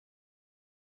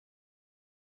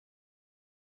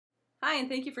Hi, and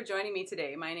thank you for joining me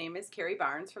today. My name is Kari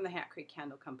Barnes from the Hat Creek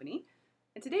Candle Company,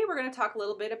 and today we're going to talk a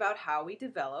little bit about how we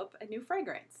develop a new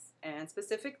fragrance, and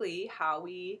specifically how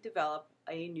we develop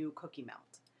a new cookie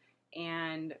melt.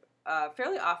 And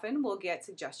fairly often we'll get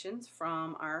suggestions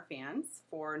from our fans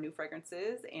for new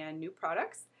fragrances and new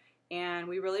products, and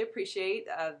we really appreciate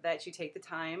that you take the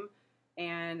time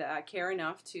and care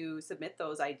enough to submit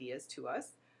those ideas to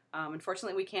us.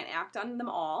 Unfortunately, we can't act on them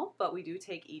all, but we do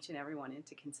take each and every one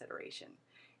into consideration.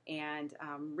 And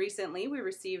recently, we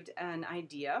received an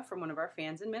idea from one of our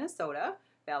fans in Minnesota,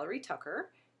 Valerie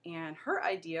Tucker, and her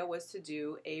idea was to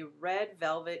do a red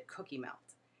velvet cookie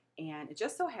melt. And it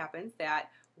just so happens that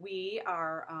we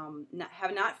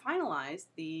have not finalized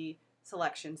the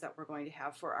selections that we're going to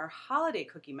have for our holiday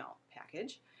cookie melt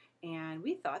package, and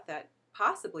we thought that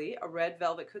possibly a red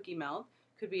velvet cookie melt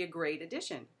could be a great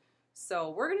addition. So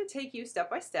we're going to take you step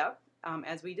by step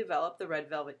as we develop the red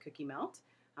velvet cookie melt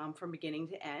from beginning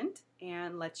to end,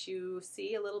 and let you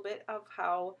see a little bit of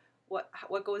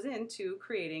what goes into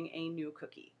creating a new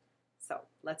cookie. So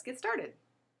let's get started.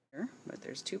 But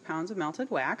there's 2 pounds of melted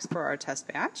wax for our test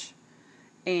batch,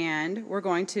 and we're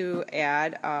going to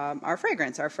add our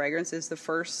fragrance. Our fragrance is the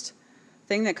first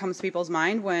thing that comes to people's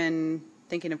mind when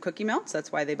thinking of cookie melts.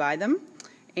 That's why they buy them.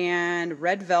 And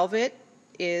red velvet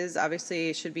is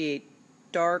obviously should be a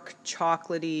dark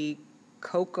chocolatey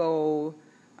cocoa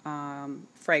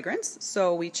fragrance.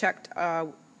 So we checked,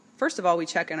 first of all, we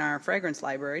check in our fragrance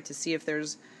library to see if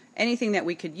there's anything that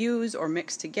we could use or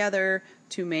mix together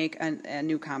to make a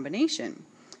new combination.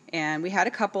 And we had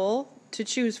a couple to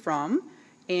choose from,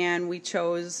 and we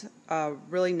chose a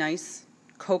really nice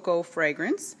cocoa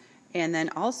fragrance. And then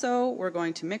also we're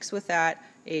going to mix with that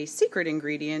a secret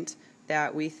ingredient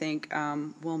that we think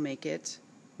will make it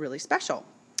really special.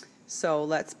 So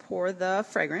let's pour the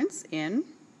fragrance in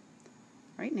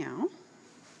right now.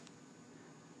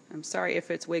 I'm sorry if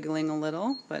it's wiggling a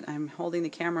little, but I'm holding the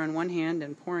camera in one hand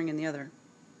and pouring in the other.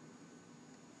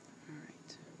 All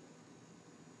right.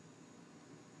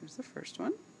 Here's the first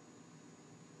one.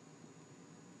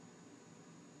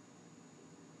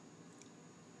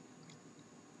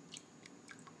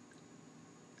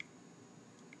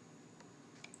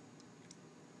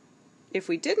 If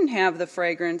we didn't have the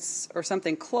fragrance or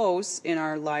something close in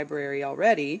our library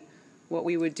already, what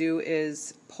we would do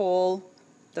is poll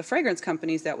the fragrance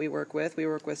companies that we work with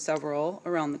several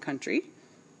around the country,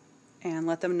 and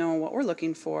let them know what we're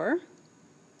looking for.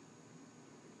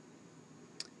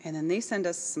 And then they send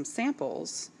us some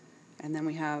samples, and then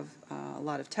we have a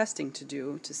lot of testing to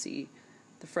do to see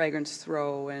the fragrance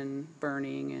throw and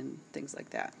burning and things like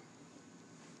that.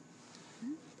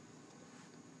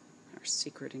 Our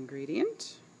secret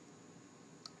ingredient.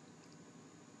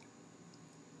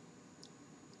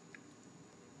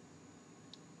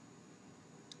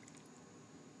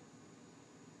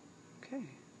 Okay. And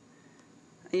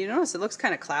you notice it looks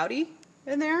kind of cloudy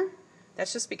in there.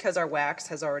 That's just because our wax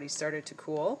has already started to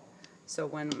cool. So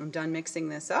when I'm done mixing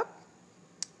this up,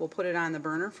 we'll put it on the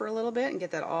burner for a little bit and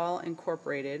get that all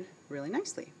incorporated really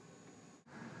nicely.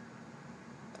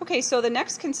 Okay, so the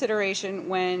next consideration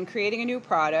when creating a new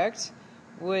product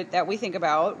that we think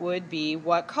about would be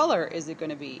what color is it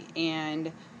going to be.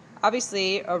 And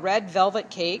obviously a red velvet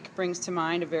cake brings to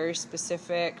mind a very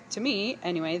specific, to me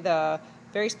anyway, the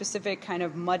very specific kind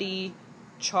of muddy,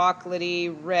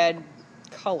 chocolatey red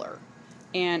color.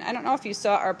 And I don't know if you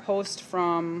saw our post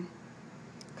from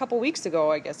a couple weeks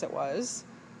ago, I guess it was.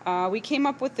 We came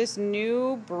up with this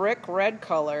new brick red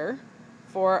color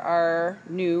for our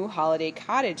new holiday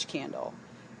cottage candle.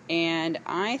 And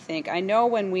I know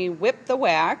when we whip the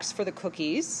wax for the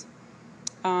cookies,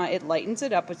 it lightens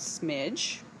it up a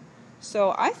smidge.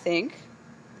 So I think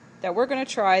that we're going to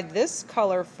try this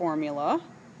color formula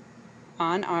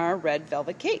on our red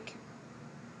velvet cake.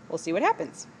 We'll see what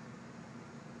happens.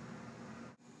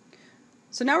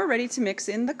 So now we're ready to mix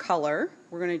in the color.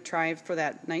 We're going to try for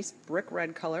that nice brick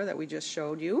red color that we just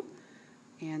showed you.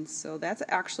 And so that's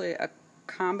actually a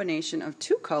combination of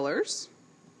 2 colors.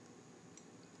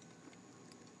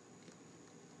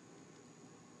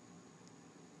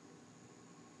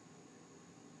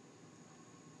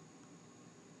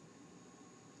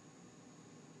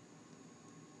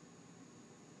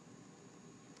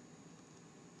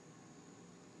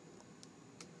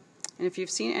 And if you've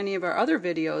seen any of our other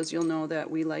videos, you'll know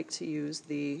that we like to use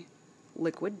the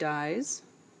liquid dyes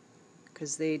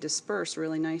because they disperse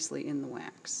really nicely in the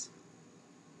wax.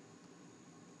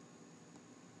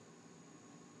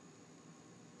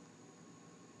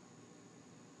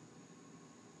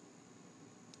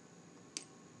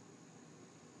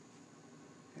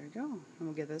 There you go, and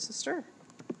we'll give this a stir.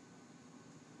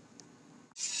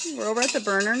 We're over at the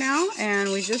burner now,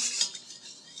 and we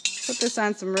just put this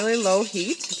on some really low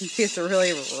heat. You can see it's a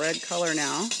really red color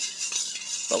now,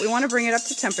 but we want to bring it up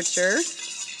to temperature.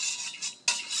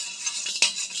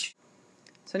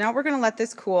 So now we're going to let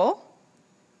this cool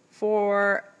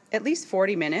for at least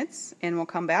 40 minutes, and we'll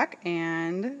come back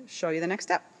and show you the next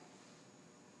step.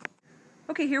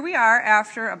 Okay, here we are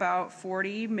after about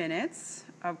 40 minutes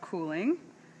of cooling,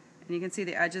 and you can see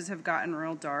the edges have gotten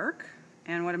real dark.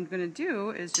 And what I'm going to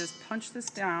do is just punch this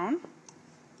down,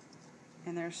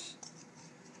 and there's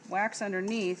wax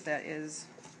underneath that is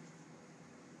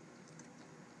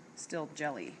still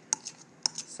jelly.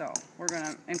 So we're going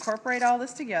to incorporate all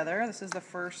this together. This is the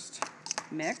first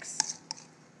mix.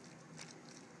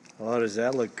 Oh, does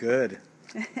that look good?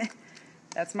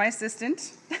 That's my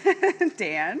assistant,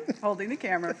 Dan, holding the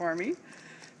camera for me,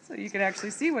 so you can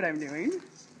actually see what I'm doing.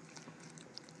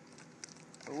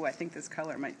 Oh, I think this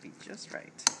color might be just right.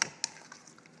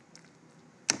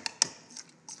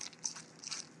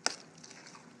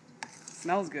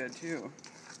 Smells good too.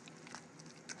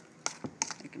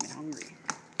 Making me hungry.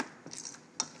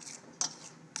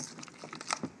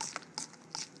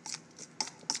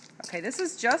 Okay, this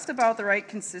is just about the right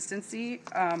consistency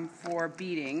for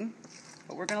beating,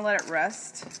 but we're going to let it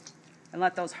rest and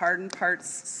let those hardened parts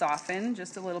soften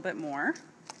just a little bit more,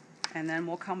 and then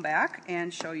we'll come back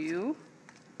and show you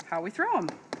how we throw them.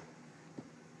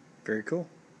 Very cool.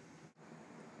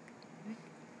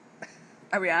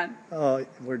 Are we on? Oh,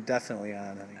 we're definitely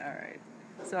on, honey. All right.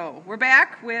 So we're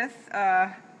back with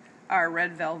our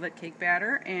red velvet cake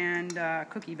batter and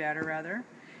cookie batter, rather.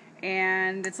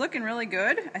 And it's looking really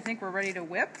good. I think we're ready to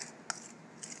whip.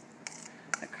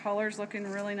 The color's looking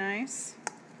really nice.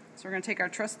 So we're going to take our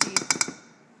trusty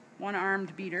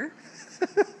one-armed beater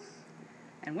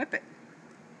and whip it.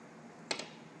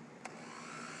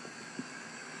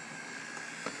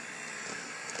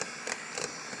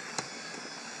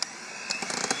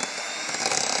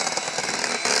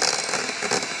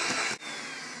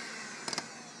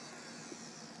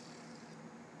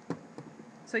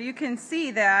 So you can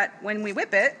see that when we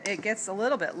whip it, it gets a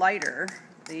little bit lighter.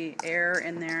 The air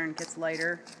in there and gets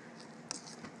lighter.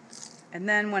 And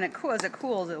then when it cools,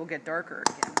 it will get darker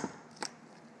again.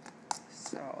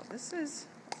 So this is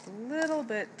a little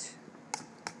bit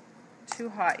too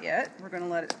hot yet. We're going to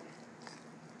let it,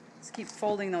 just keep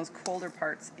folding those colder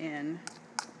parts in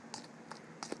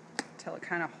until it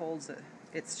kind of holds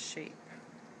its shape.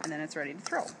 And then it's ready to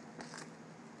throw.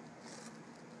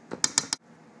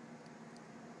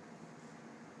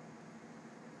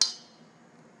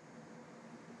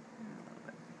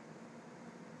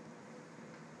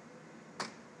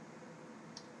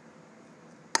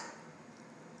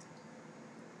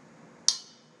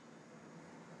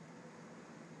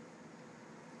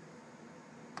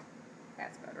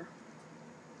 That's better.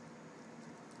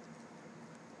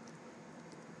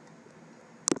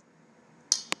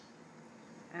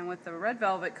 And with the red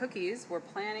velvet cookies, we're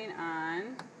planning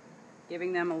on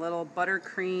giving them a little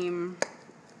buttercream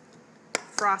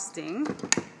frosting.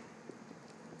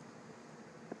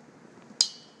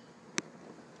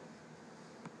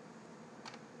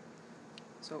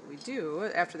 So what we do,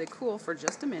 after they cool for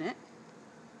just a minute,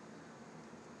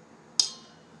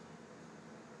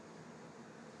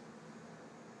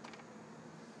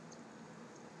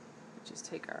 just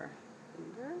take our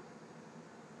finger.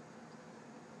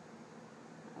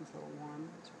 That's a little warm.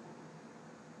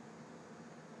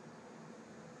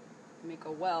 Make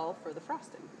a well for the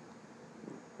frosting.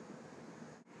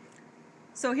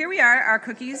 So here we are. Our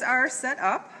cookies are set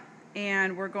up,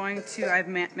 and we're going to, I've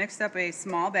mixed up a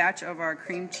small batch of our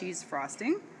cream cheese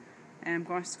frosting, and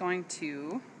I'm just going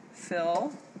to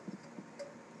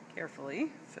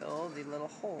carefully fill the little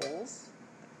holes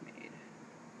I've made.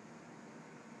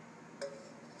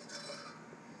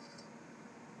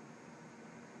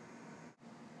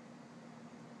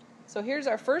 So here's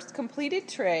our first completed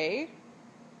tray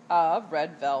of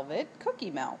red velvet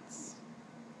cookie melts.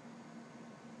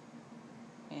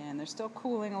 And they're still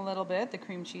cooling a little bit, the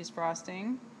cream cheese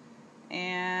frosting.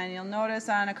 And you'll notice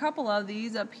on a couple of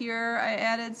these up here, I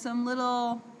added some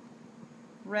little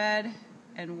red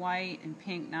and white and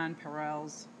pink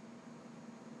nonpareils.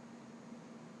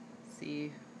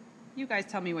 See, you guys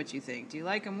tell me what you think. Do you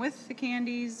like them with the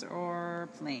candies or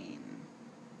plain?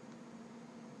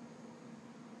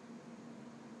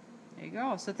 There you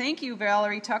go. So thank you,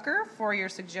 Valerie Tucker, for your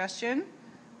suggestion.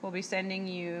 We'll be sending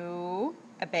you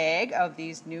a bag of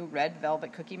these new red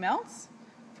velvet cookie melts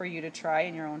for you to try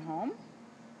in your own home.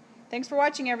 Thanks for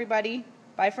watching, everybody.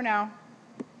 Bye for now.